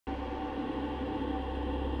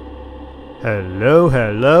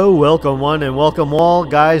Hello, welcome one and welcome all.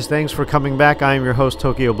 Guys, thanks for coming back. I am your host,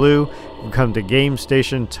 Tokyo Blue. Welcome to Game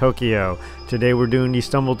Station Tokyo. Today we're doing the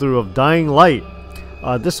stumble through of Dying Light.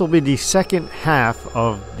 This will be the second half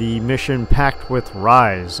of the mission Pact with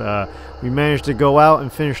Rise. We managed to go out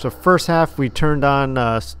and finish the first half. We turned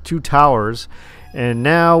on 2 towers. And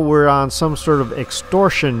now we're on some sort of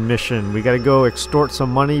extortion mission. We gotta go extort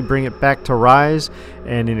some money, bring it back to Rise,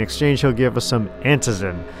 and in exchange he'll give us some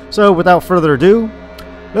antizin. So without further ado,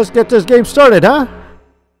 let's get this game started, huh?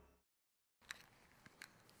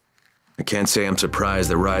 I can't say I'm surprised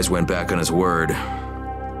that Rise went back on his word.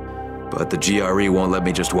 But the GRE won't let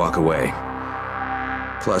me just walk away.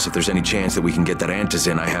 Plus, if there's any chance that we can get that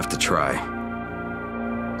antizin, I have to try.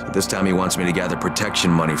 So this time he wants me to gather protection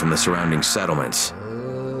money from the surrounding settlements.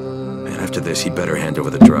 And after this, he'd better hand over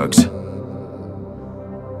the drugs.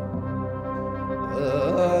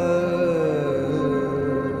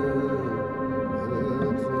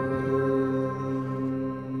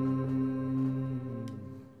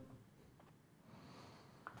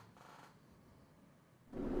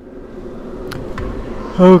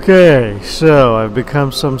 Okay, so I've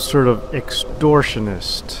become some sort of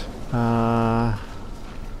extortionist.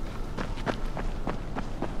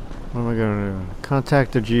 What am I going to do?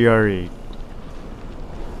 Contact the GRE.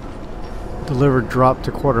 Deliver drop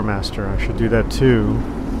to quartermaster. I should do that too.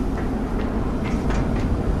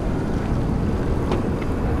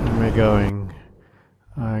 Where am I going?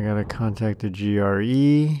 I gotta contact the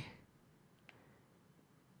GRE.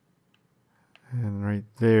 And right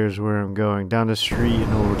there's where I'm going. Down the street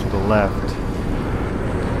and over to the left.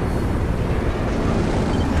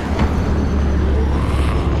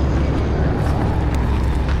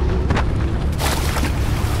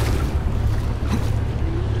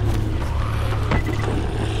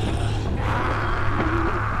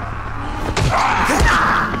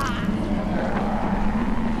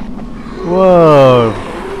 Whoa!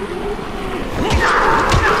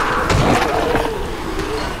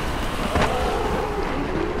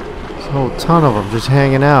 There's a whole ton of them just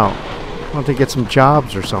hanging out. Why don't they get some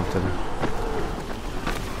jobs or something?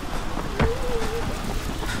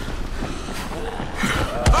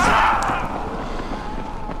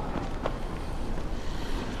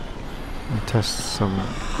 I'll test some.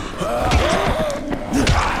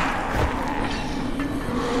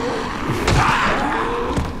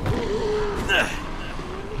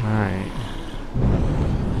 Alright.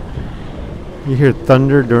 You hear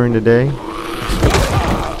thunder during the day?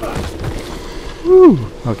 Woo!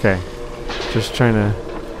 Okay. Just trying to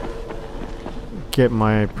get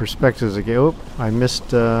my perspectives again. Oh, I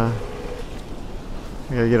missed, I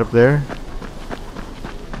gotta get up there.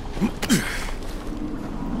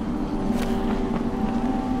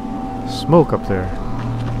 Smoke up there.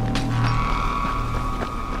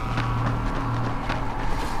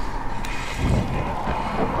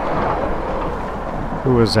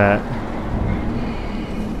 Who was that?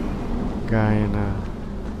 Guy in a...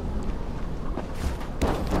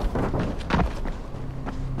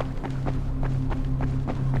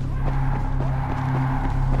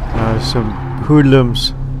 some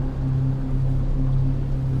hoodlums.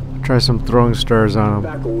 Try some throwing stars on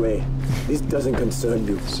them. Back away. This doesn't concern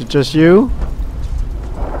you. Is it just you?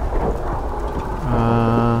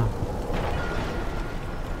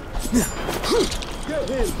 Get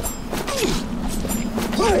him.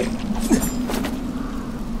 Hey.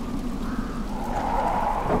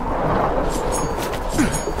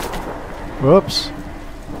 Whoops.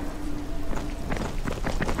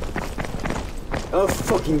 I'll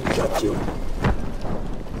fucking cut you.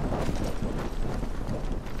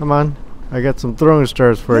 Come on. I got some throwing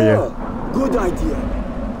stars for you. Good idea.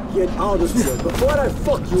 Get out of here before I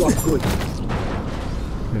fuck you up good.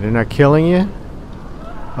 They're not killing you?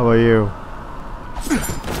 How about you?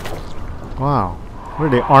 Wow. What are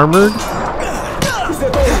they, armored? Is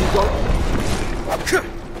that all you got?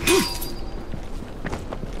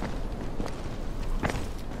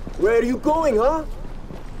 Where are you going, huh?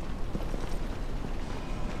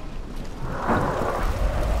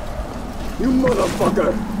 You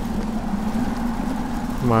motherfucker!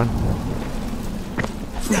 Come on.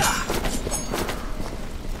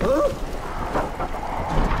 Huh?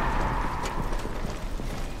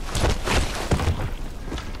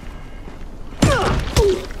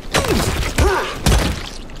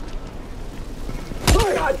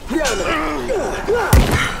 God damn it!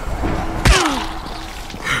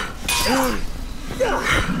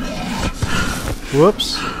 Whoops.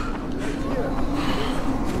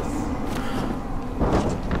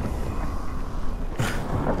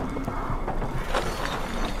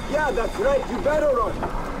 Yeah, that's right. You better run.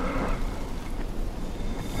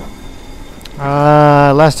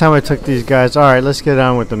 Last time I took these guys. Alright, let's get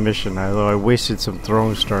on with the mission. Although I wasted some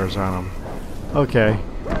throwing stars on them. Okay.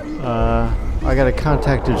 I gotta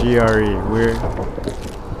contact the GRE.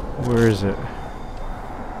 Where is it?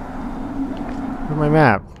 Where's my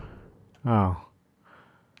map? Oh.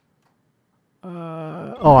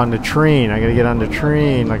 Oh, on the train. I gotta get on the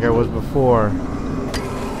train like I was before.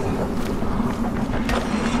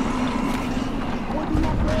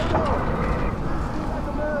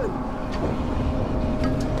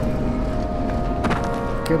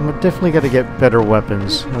 Definitely got to get better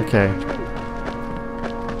weapons. Okay.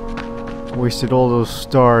 Wasted all those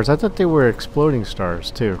stars. I thought they were exploding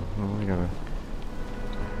stars too. Oh, we gotta...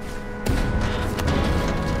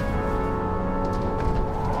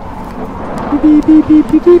 Beep, beep,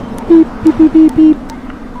 beep, beep, beep, beep, beep, beep, beep, beep.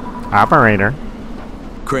 Operator.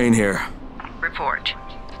 Crane here. Report.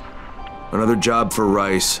 Another job for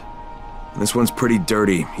Rice. This one's pretty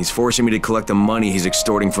dirty. He's forcing me to collect the money he's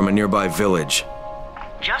extorting from a nearby village.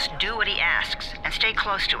 Just do what he asks and stay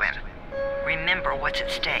close to him. Remember what's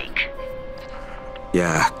at stake.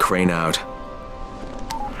 Yeah, Crane out.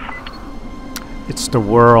 It's the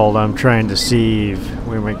world I'm trying to save.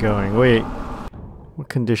 Where am I going? Wait. What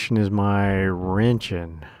condition is my wrench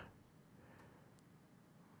in?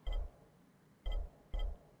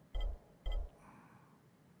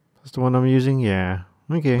 That's the one I'm using? Yeah.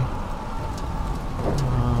 Okay.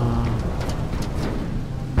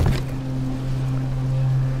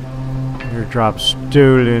 Airdrop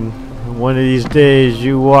stolen. One of these days,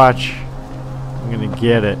 you watch. I'm gonna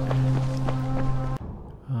get it.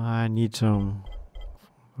 I need some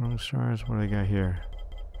throwing stars. What do I got here?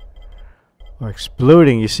 Oh,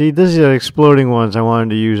 exploding. You see, these are the exploding ones I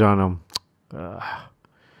wanted to use on them.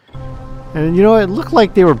 And you know, it looked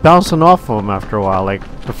like they were bouncing off of them after a while. Like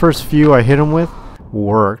the first few I hit them with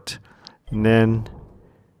worked, and then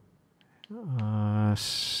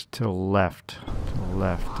to the left. To the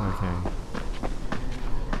left. Okay.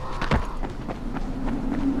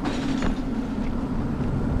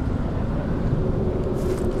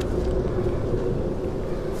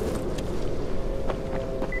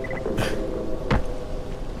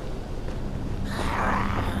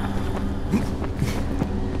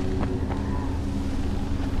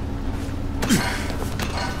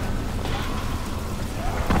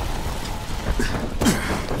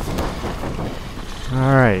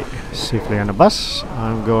 Alright, safely on the bus.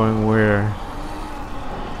 I'm going where?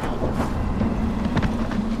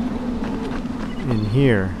 In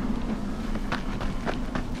here.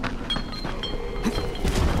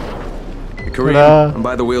 Kareem, I'm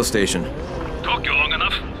by the wheel station. Took you long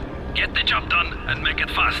enough. Get the job done and make it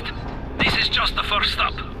fast. This is just the first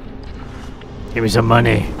stop. Give me some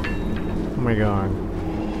money. Oh my god.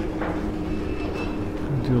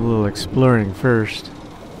 Do a little exploring first.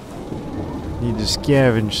 Need to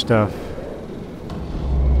scavenge stuff.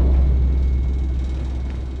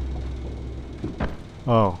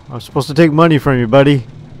 Oh, I'm supposed to take money from you, buddy.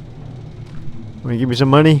 Want to give me some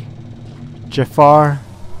money? Jafar?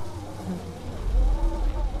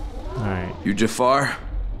 Alright. You Jafar?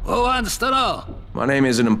 Who wants to know? My name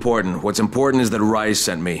isn't important. What's important is that Rais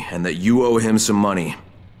sent me, and that you owe him some money.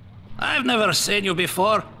 I've never seen you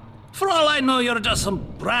before. For all I know, you're just some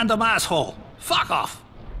random asshole. Fuck off.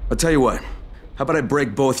 I'll tell you what. How about I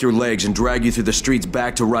break both your legs and drag you through the streets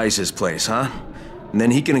back to Rice's place, huh? And then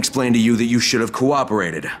he can explain to you that you should have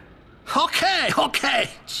cooperated. Okay.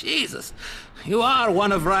 Jesus. You are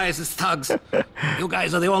one of Rice's thugs. You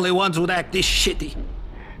guys are the only ones who'd act this shitty.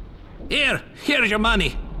 Here's your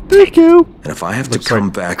money. Thank you. And if I have to come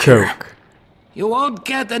back choke. here... You won't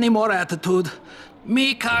get any more attitude.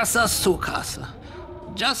 Mi casa, su casa.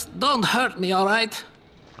 Just don't hurt me, alright?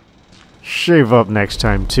 Shave up next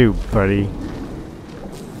time too, buddy.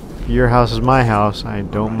 Your house is my house. I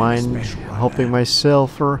don't mind helping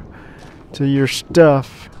myself or to your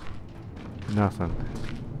stuff. Nothing.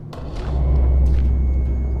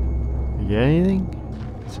 You get anything?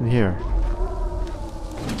 What's in here?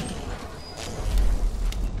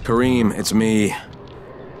 Kareem, it's me.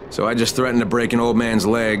 So I just threatened to break an old man's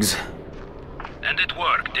legs. And it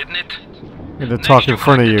worked, didn't it? I'm gonna talk in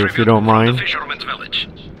front of you if you don't mind. The fisherman's village.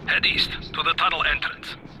 Head east to the tunnel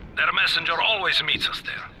entrance. Their messenger always meets us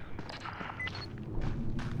there.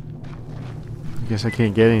 I guess I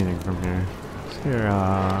can't get anything from here. Here,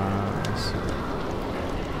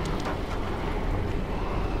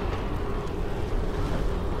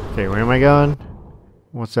 okay, where am I going?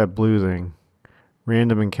 What's that blue thing?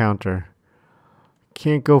 Random encounter.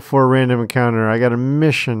 Can't go for a random encounter. I got a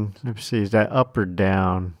mission. Let's see, is that up or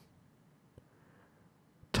down?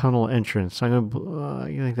 Tunnel entrance. I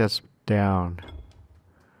think that's down.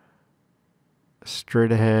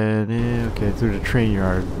 Straight ahead. Okay, through the train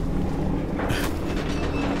yard.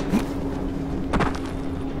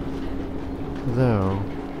 Though,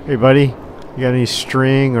 hey buddy, you got any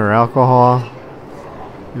string or alcohol?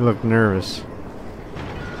 You look nervous.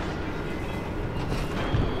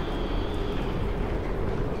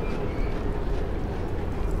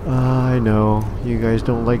 I know you guys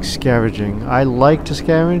don't like scavenging. I like to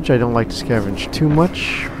scavenge. I don't like to scavenge too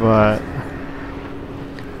much, but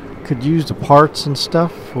could use the parts and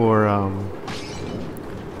stuff for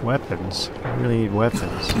weapons. I really need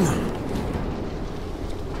weapons.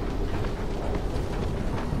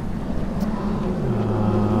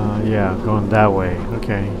 Yeah, going that way.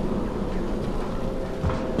 Okay.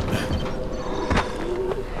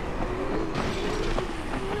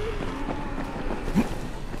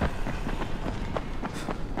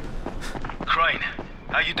 Crane,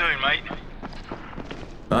 how you doing, mate?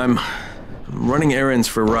 I'm running errands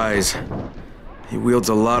for Rais. He wields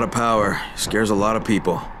a lot of power, scares a lot of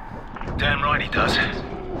people. Damn right he does.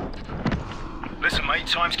 Listen, mate,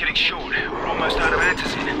 time's getting short. We're almost out of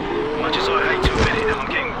antizin. Much as I hate to admit it, I'm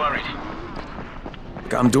getting worried.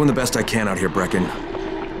 I'm doing the best I can out here, Brecken.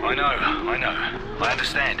 I know. I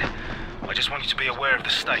understand. I just want you to be aware of the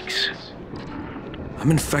stakes.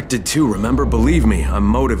 I'm infected too, remember? Believe me, I'm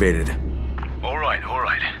motivated. All right.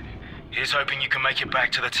 Here's hoping you can make it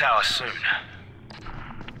back to the tower soon.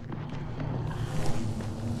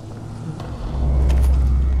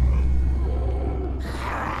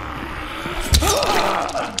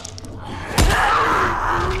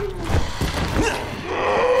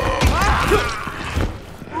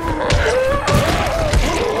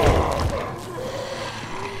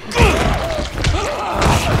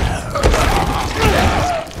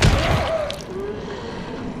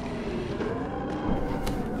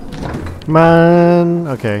 Come on.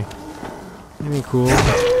 Okay. Any cool.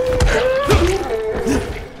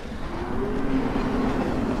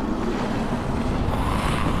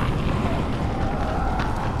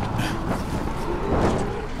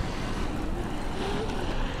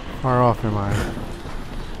 Far off am I?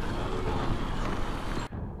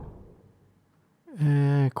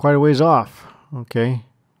 Quite a ways off. Okay.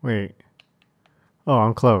 Wait. Oh,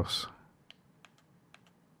 I'm close.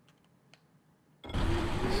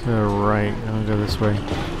 So right, I'll go this way.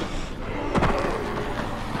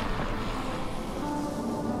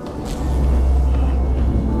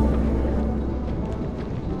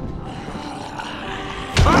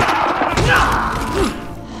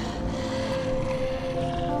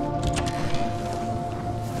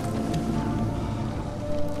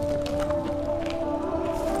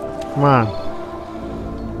 Come on.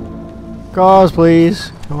 Gauze,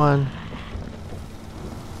 please. Come on.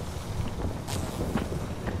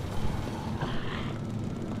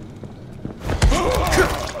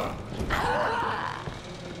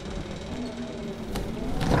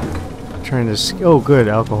 Trying to. Oh, good.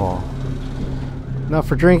 Alcohol. Not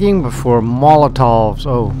for drinking, but for Molotovs.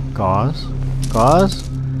 Oh, gauze. Gauze?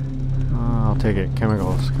 I'll take it.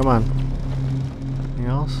 Chemicals. Come on. Anything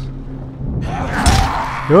else?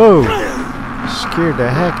 Whoa! Scared the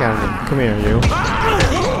heck out of me. Come here, you.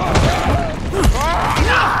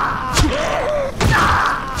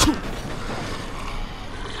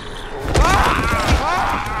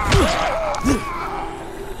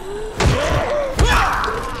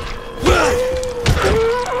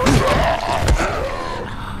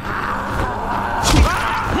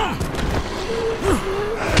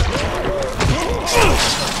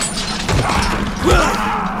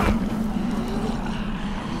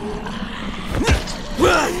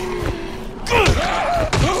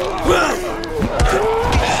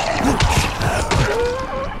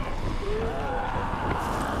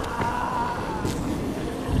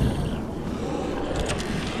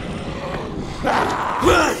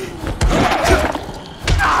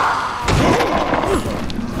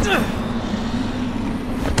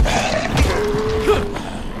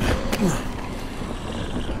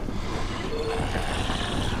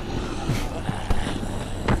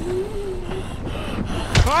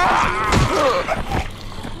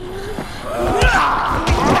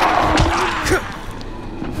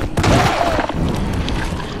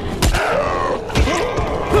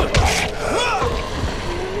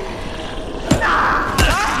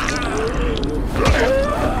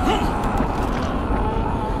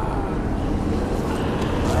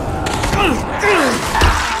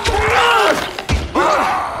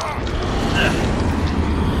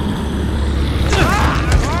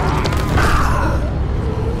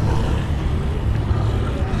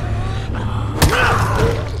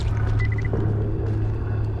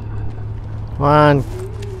 Come on.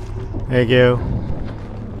 Thank you.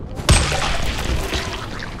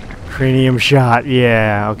 Cranium shot.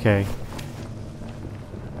 Yeah, okay.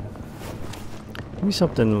 Give me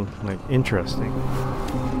something like interesting.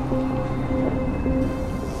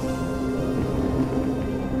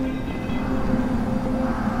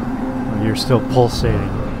 Oh, you're still pulsating.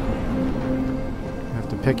 I have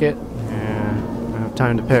to pick it. Yeah, I don't have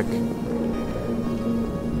time to pick.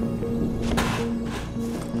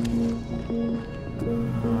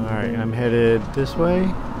 Alright, I'm headed this way.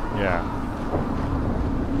 Yeah.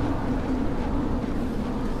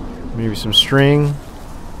 Maybe some string.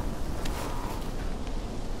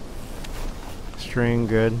 String,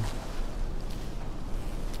 good.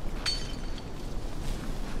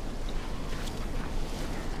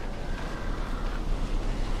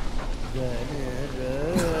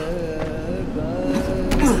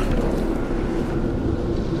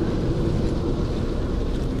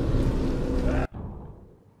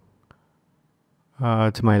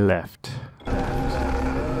 To my left.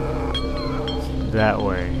 That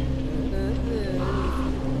way.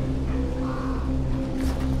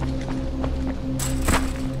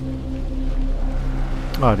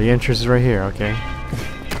 Oh, the entrance is right here, okay.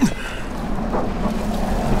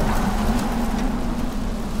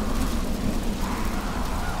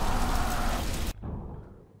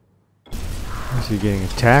 Is he getting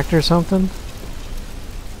attacked or something?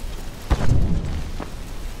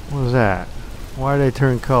 What was that? Why did I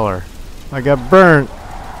turn color? I got burnt!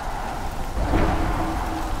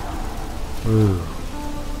 Ooh.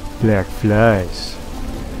 Black flies.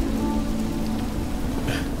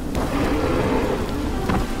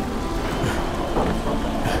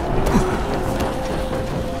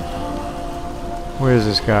 Where is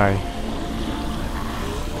this guy?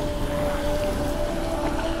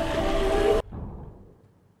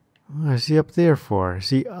 What is he up there for? Is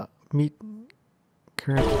he meet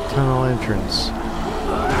current tunnel entrance?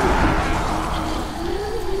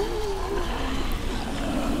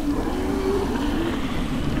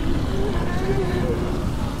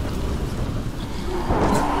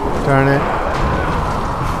 Darn it.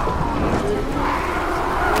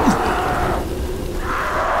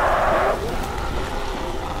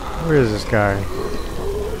 Where is this guy?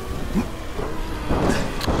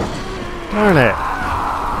 Darn it.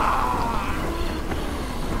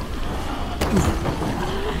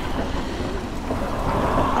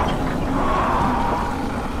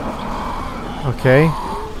 Okay.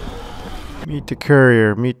 Meet the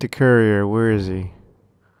courier. Meet the courier. Where is he?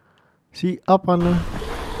 Is he up on the...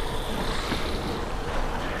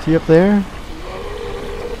 Is he up there?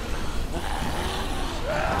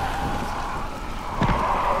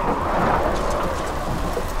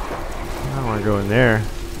 I don't want to go in there.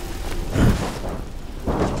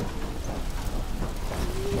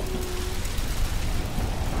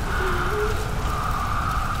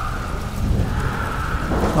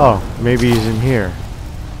 Oh, maybe he's in here.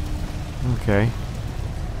 Okay.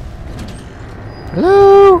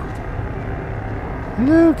 Hello?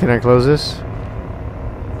 Hello? Can I close this?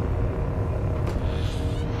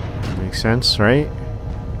 Makes sense, right?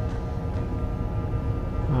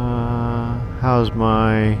 How's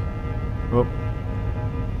my... Oh.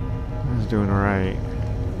 I was doing alright.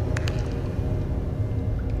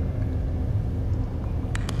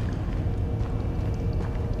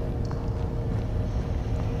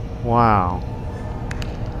 Wow.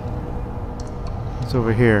 What's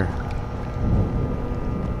over here?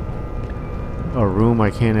 A room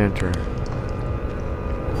I can't enter.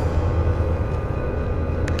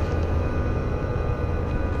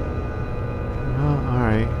 Oh,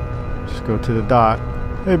 alright. Just go to the dot.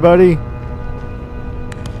 Hey, buddy!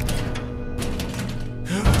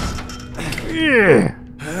 Yeah!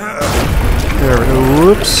 There,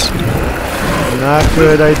 whoops! Not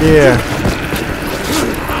good idea.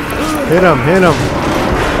 Hit him, hit him.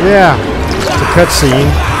 Yeah. The cutscene.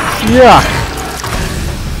 Yuck.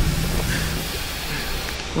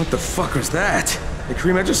 What the fuck was that? Hey,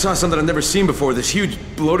 Kareem, I just saw something I've never seen before. This huge,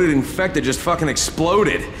 bloated infected just fucking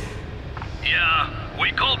exploded. Yeah,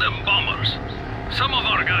 we call them bombers. Some of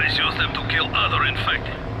our guys use them to kill other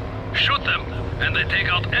infected. Shoot them, and they take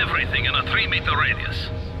out everything in a 3-meter radius.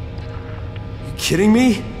 You kidding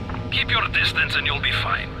me? Keep your distance and you'll be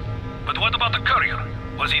fine. But what about the courier?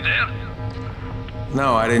 Was he there?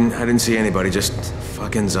 No, I didn't see anybody, just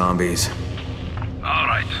fucking zombies.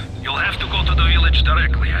 Alright, you'll have to go to the village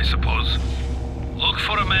directly, I suppose. Look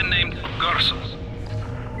for a man named Gerson.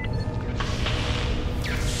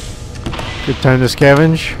 Good time to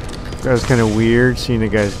scavenge. That was kind of weird, seeing the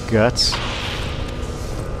guy's guts.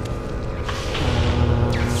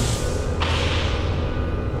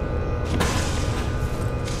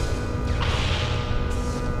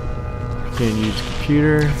 Can't use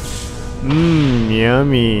computer. Mmm,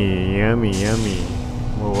 yummy, yummy, yummy.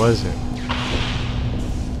 What was it?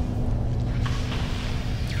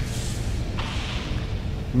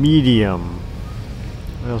 Medium.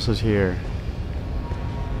 What else is here?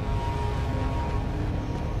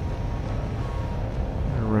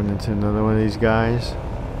 I run into another one of these guys.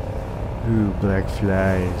 Ooh, black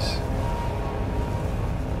flies.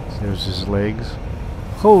 There's his legs.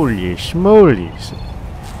 Holy schmolies!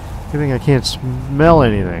 Good thing I can't smell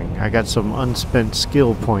anything. I got some unspent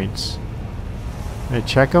skill points. Can I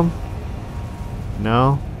check them?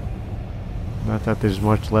 No? Not that there's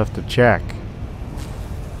much left to check.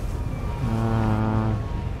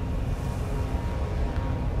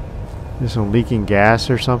 There's some leaking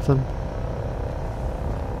gas or something?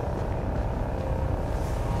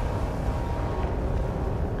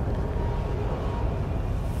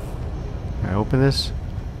 Can I open this?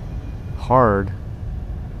 Hard.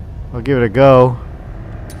 I'll give it a go.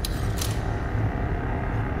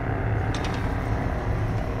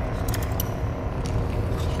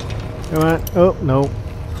 Come on. Oh, no.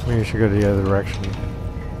 Maybe I should go the other direction.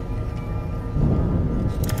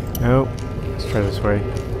 Nope. Let's try this way.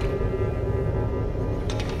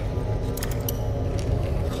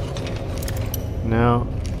 No.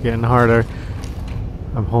 Getting harder.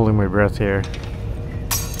 I'm holding my breath here.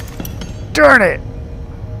 Darn it!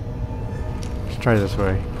 Let's try this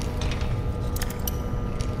way.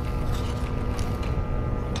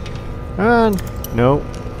 Come on. Nope.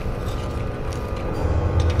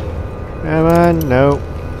 Come on. Nope.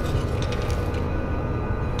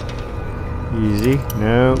 Easy.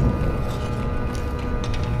 Nope.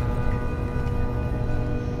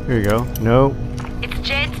 Here you go. Nope. It's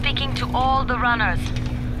Jade speaking to all the runners.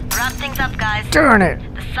 Wrap things up, guys. Darn it!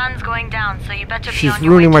 The sun's going down, so you better be She's on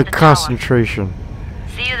your way ruining to my the concentration. tower.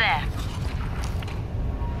 See you there.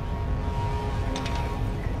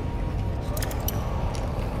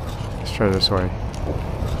 Let's try this way.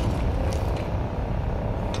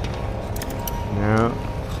 No.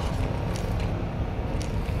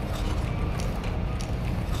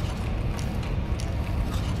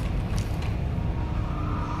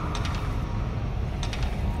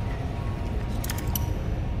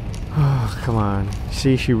 Oh, come on.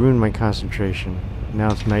 See, she ruined my concentration.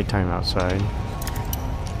 Now it's nighttime outside.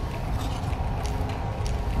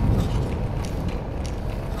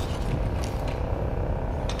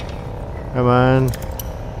 Come on.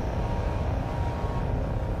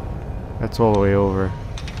 That's all the way over.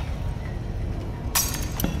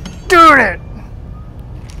 Darn it!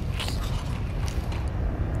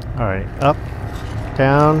 Alright, up,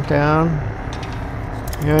 down, down,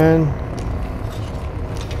 and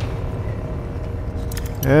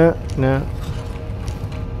no.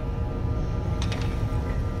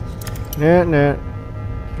 No.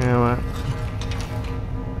 Come on.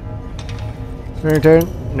 Turn.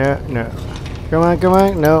 No. Come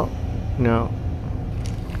on. No.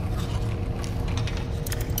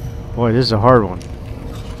 Boy, this is a hard one.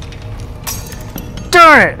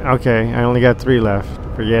 Darn it! Okay, I only got 3 left.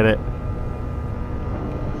 Forget it.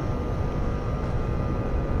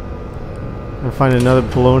 I'll find another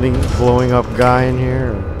blowing up guy in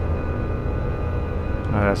here.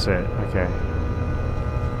 Oh, that's it. Okay.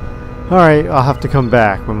 Alright, I'll have to come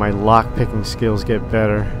back when my lock-picking skills get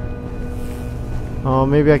better. Oh,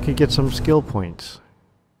 maybe I could get some skill points.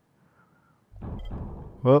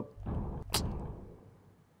 Whoop.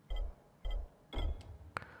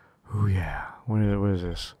 Oh yeah. What is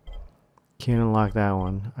this? Can't unlock that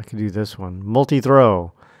one. I could do this one.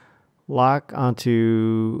 Multi-throw. Lock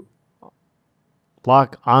onto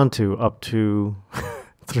up to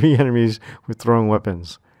 3 enemies with throwing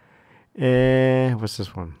weapons. What's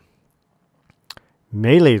this one?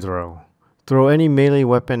 Melee throw. Throw any melee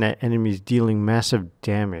weapon at enemies dealing massive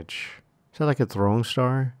damage. Is that like a throwing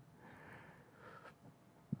star?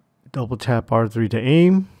 Double tap R3 to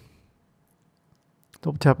aim.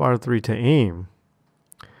 Double tap R3 to aim.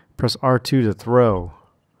 Press R2 to throw.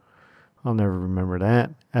 I'll never remember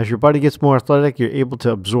that. As your body gets more athletic, you're able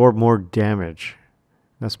to absorb more damage.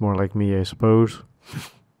 That's more like me, I suppose.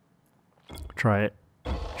 Try it.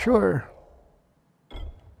 Sure.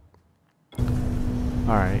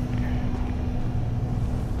 Alright.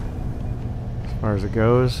 As far as it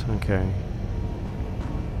goes, okay.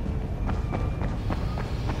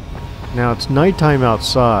 Now it's nighttime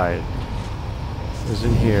outside. It's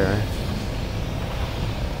in here.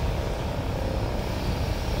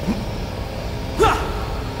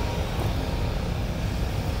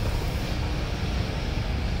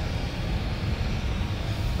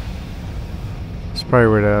 It's probably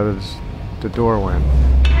where the door went.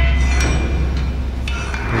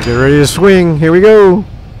 Get ready to swing. Here we go.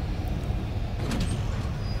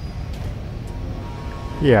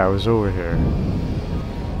 Yeah, I was over here.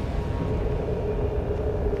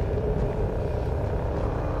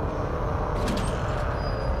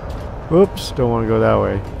 Oops, don't want to go that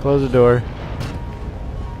way. Close the door.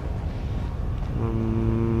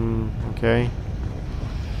 Okay.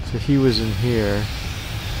 So he was in here.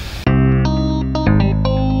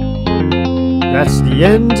 That's the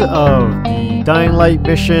end of the Dying Light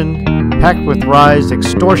mission, Pact with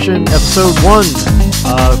Rais-Extortion, Episode 1.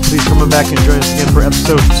 Please come back and join us again for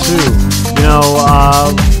Episode 2. You know,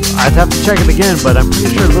 I'd have to check it again, but I'm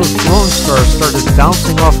pretty sure those throwing stars started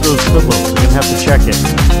bouncing off those pillows. I'm going to have to check it.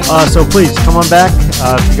 So please, come on back.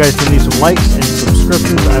 If you guys can leave some likes and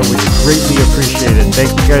subscriptions, I would greatly appreciate it.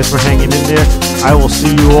 Thank you guys for hanging in there. I will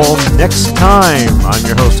see you all next time. I'm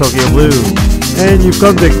your host, Tokyo Blue. And you've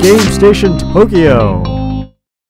come to Game Station Tokyo.